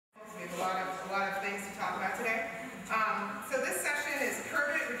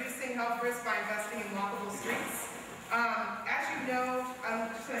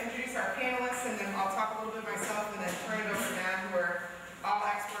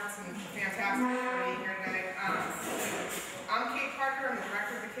and fantastic for being here today. I'm Kate Parker, I'm the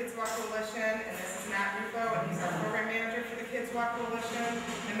director of the Kids Walk Coalition, and this is Matt Rufo, and he's our program manager for the Kids Walk Coalition.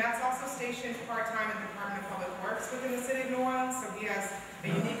 And Matt's also stationed part-time in the Department of Public Works within the city of New Orleans, so he has a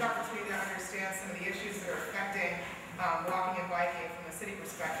unique opportunity to understand some of the issues that are affecting walking and biking from the city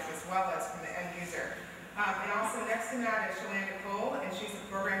perspective as well as from the end user. And also next to Matt is Shalanda, and she's the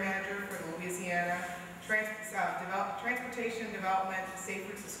program manager for the Louisiana Transportation Development Safe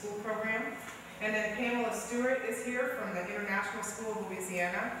Routes to School program. And then Pamela Stewart is here from the International School of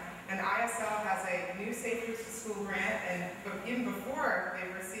Louisiana. And ISL has a new Safe Routes to School grant, and even before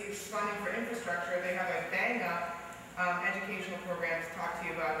they've received funding for infrastructure, they have a bang-up educational program to talk to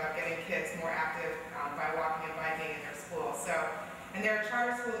you about getting kids more active by walking and biking in their school. So, and they're a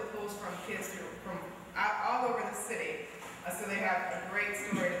charter school that pulls from kids from all over the city. So they have a great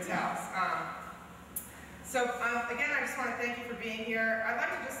story to tell. Again, I just want to thank you for being here. I'd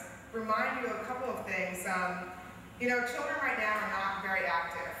like to just remind you of a couple of things. You know, children right now are not very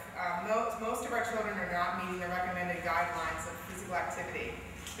active. Most of our children are not meeting the recommended guidelines of physical activity.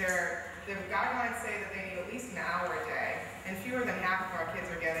 The guidelines say that they need at least an hour a day, and fewer than half of our kids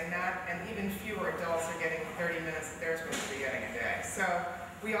are getting that, and even fewer adults are getting 30 minutes that they're supposed to be getting a day. So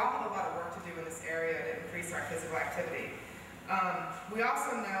we all have a lot of work to do in this area to increase our physical activity. We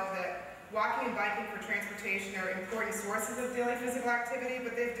also know that walking and biking for transportation are important sources of daily physical activity,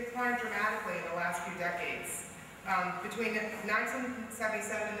 but they've declined dramatically in the last few decades. Between 1977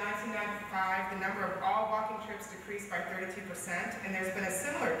 and 1995, the number of all walking trips decreased by 32%, and there's been a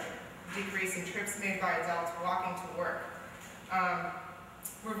similar decrease in trips made by adults walking to work.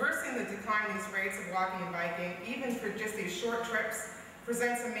 Reversing the decline in these rates of walking and biking, even for just these short trips,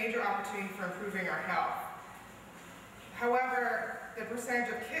 presents a major opportunity for improving our health. However, the percentage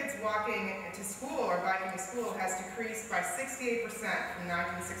of kids walking to school or biking to school has decreased by 68% from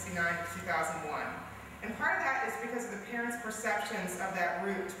 1969 to 2001. And part of that is because of the parents' perceptions of that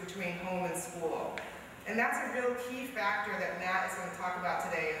route between home and school. And that's a real key factor that Matt is going to talk about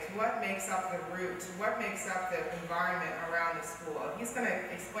today, is what makes up the route, what makes up the environment around the school. He's going to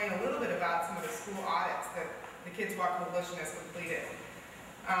explain a little bit about some of the school audits that the Kids Walk Coalition has completed.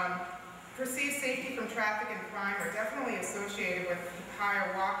 Perceived safety from traffic and crime are definitely associated with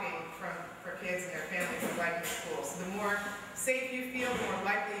higher walking for kids and their families who bike to school. So the more safe you feel, the more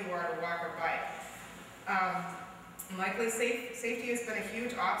likely you are to walk or bike. Safety has been a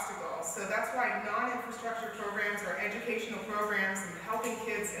huge obstacle, so that's why non-infrastructure programs or educational programs and helping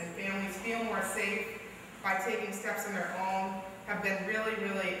kids and families feel more safe by taking steps on their own have been really,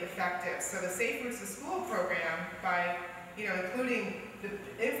 really effective. So the Safe Routes to School program, by including the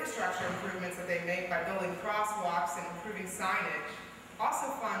infrastructure improvements that they make by building crosswalks and improving signage, also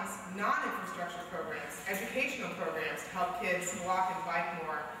funds non-infrastructure programs, educational programs to help kids walk and bike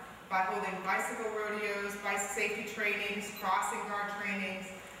more by holding bicycle rodeos, bike safety trainings, crossing guard trainings,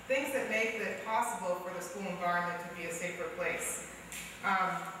 things that make it possible for the school environment to be a safer place.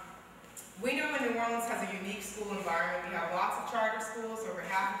 We know New Orleans has a unique school environment. We have lots of charter schools. Over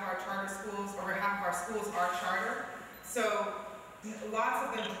half of our schools are charter. So lots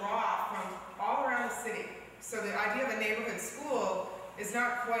of them draw from all around the city. So the idea of a neighborhood school is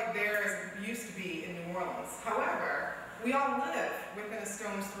not quite there as it used to be in New Orleans. However, we all live within a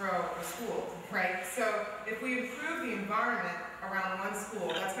stone's throw of a school, right? So if we improve the environment around one school,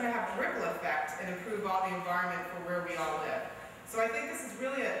 that's going to have a ripple effect and improve all the environment for where we all live. So I think this is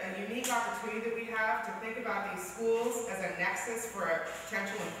really a unique opportunity that we have to think about these schools as a nexus for a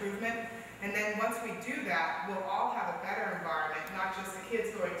potential improvement. And then once we do that, we'll all have a better environment, not just the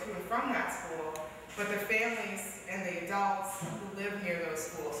kids going to and from that school, but the families and the adults who live near those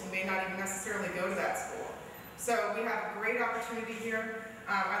schools who may not even necessarily go to that school. So we have a great opportunity here.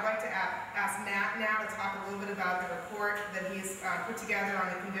 I'd like to ask Matt now to talk a little bit about the report that he's put together on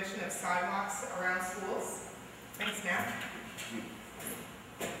the condition of sidewalks around schools. Thanks, Matt.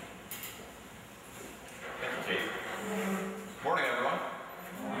 Thank you, Kate. Morning, everyone.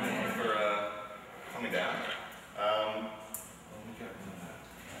 Thanks for coming down.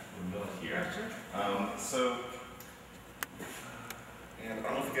 Here. And I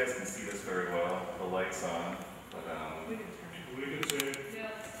don't know if you guys can see this very well. The light's on, but we can see it. Yeah.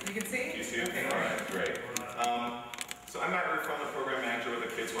 You can see? You see it? Okay. All right, great. So I'm Matt Rufo, I'm the program manager with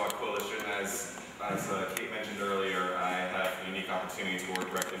the Kids Walk Coalition. As Kate mentioned earlier, I have a unique opportunity to work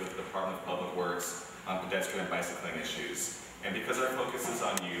directly with the Department of Public Works on pedestrian and bicycling issues. And because our focus is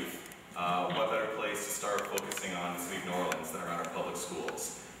on youth, what better place to start focusing on the city of New Orleans than around our public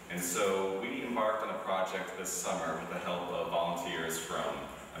schools. And so we embarked on a project this summer with the help of volunteers from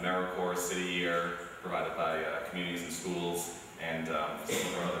AmeriCorps City Year, provided by communities and schools, and some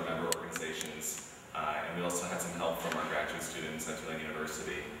of our other members from our graduate students at Tulane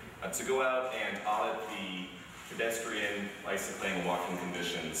University to go out and audit the pedestrian, bicycling, and walking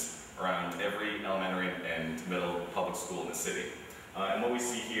conditions around every elementary and middle public school in the city. And what we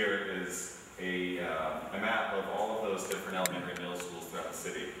see here is a map of all of those different elementary and middle schools throughout the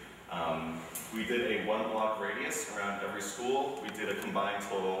city. We did a 1 block radius around every school. We did a combined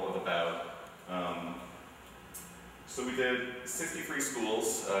total of about, so we did 63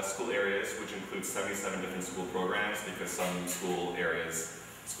 schools, school areas, which includes 77 different school programs, because some school areas,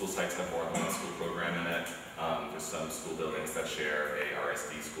 school sites have more than one school program in it. There's some school buildings that share a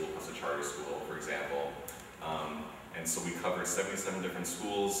RSD school plus a charter school, for example. And so we covered 77 different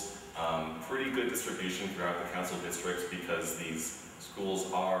schools, pretty good distribution throughout the council districts because these schools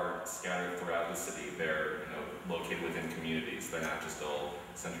are scattered throughout the city. They're located within communities. They're not just all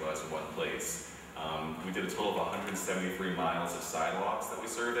centralized in one place. We did a total of 173 miles of sidewalks that we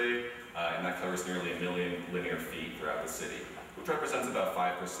surveyed, and that covers nearly 1 million linear feet throughout the city, which represents about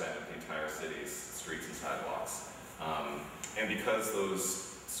 5% of the entire city's streets and sidewalks. And because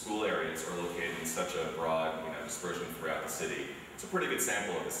those school areas are located in such a broad dispersion throughout the city, it's a pretty good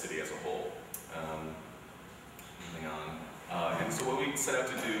sample of the city as a whole. Moving on. And so what we set out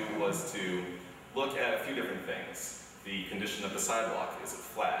to do was to look at a few different things. The condition of the sidewalk. Is it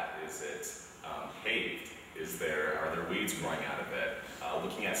flat? Is it paved? Are there weeds growing out of it?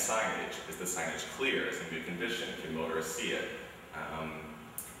 Looking at signage. Is the signage clear? Is it in good condition? Can motorists see it?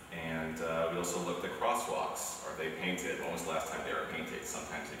 We also looked at crosswalks. Are they painted? When was the last time they were painted?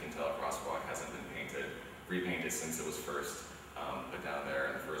 Sometimes you can tell a crosswalk hasn't been painted, repainted since it was first put down there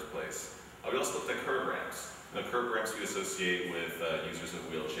in the first place. We also looked at curb ramps. Curb ramps we associate with users of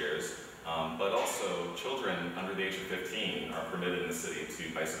wheelchairs, but also children under the age of 15 are permitted in the city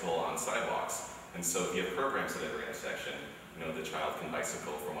to bicycle on sidewalks. And so if you have curb ramps at every intersection, the child can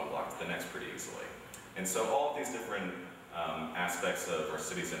bicycle from one block to the next pretty easily. And so all of these different aspects of our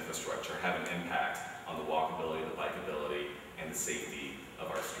city's infrastructure have an impact on the walkability, the bikeability, and the safety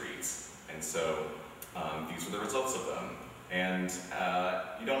of our streets. And so these were the results of them. And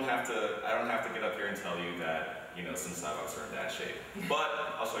I don't have to get up here and tell you that some sidewalks are in bad shape, but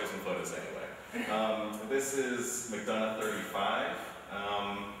I'll show you some photos anyway. This is McDonough 35.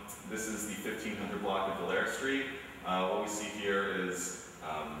 This is the 1500 block of Delaire Street. What we see here is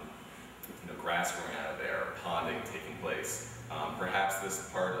grass growing out of there, ponding taking place. Perhaps this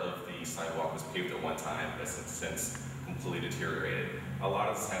part of the sidewalk was paved at one time, but has since completely deteriorated. A lot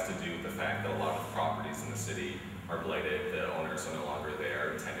of this has to do with the fact that a lot of properties in the city are blighted. The owners are no longer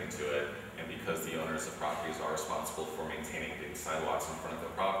there tending to it, and because the owners of properties are responsible for maintaining the sidewalks in front of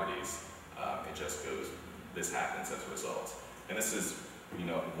their properties, it just goes, this happens as a result. And this is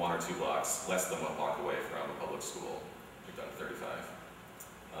 1 or 2 blocks, less than 1 block away from a public school. We've done 35.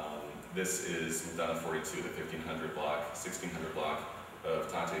 This is McDonough 42, the 1500 block, 1600 block of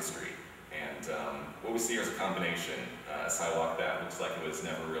Tate Street. And what we see here is a combination, a sidewalk that looks like it was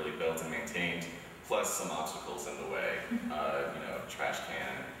never really built and maintained, plus some obstacles in the way, trash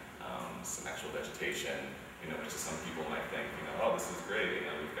can, some actual vegetation, which some people might think, oh, this is great,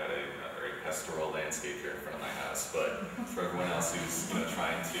 we've got a very pastoral landscape here in front of my house, but for everyone else who's,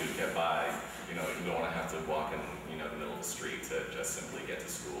 trying to get by, you don't want to have to walk in, the middle of the street to just simply get to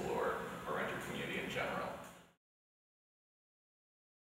school or enter community in general.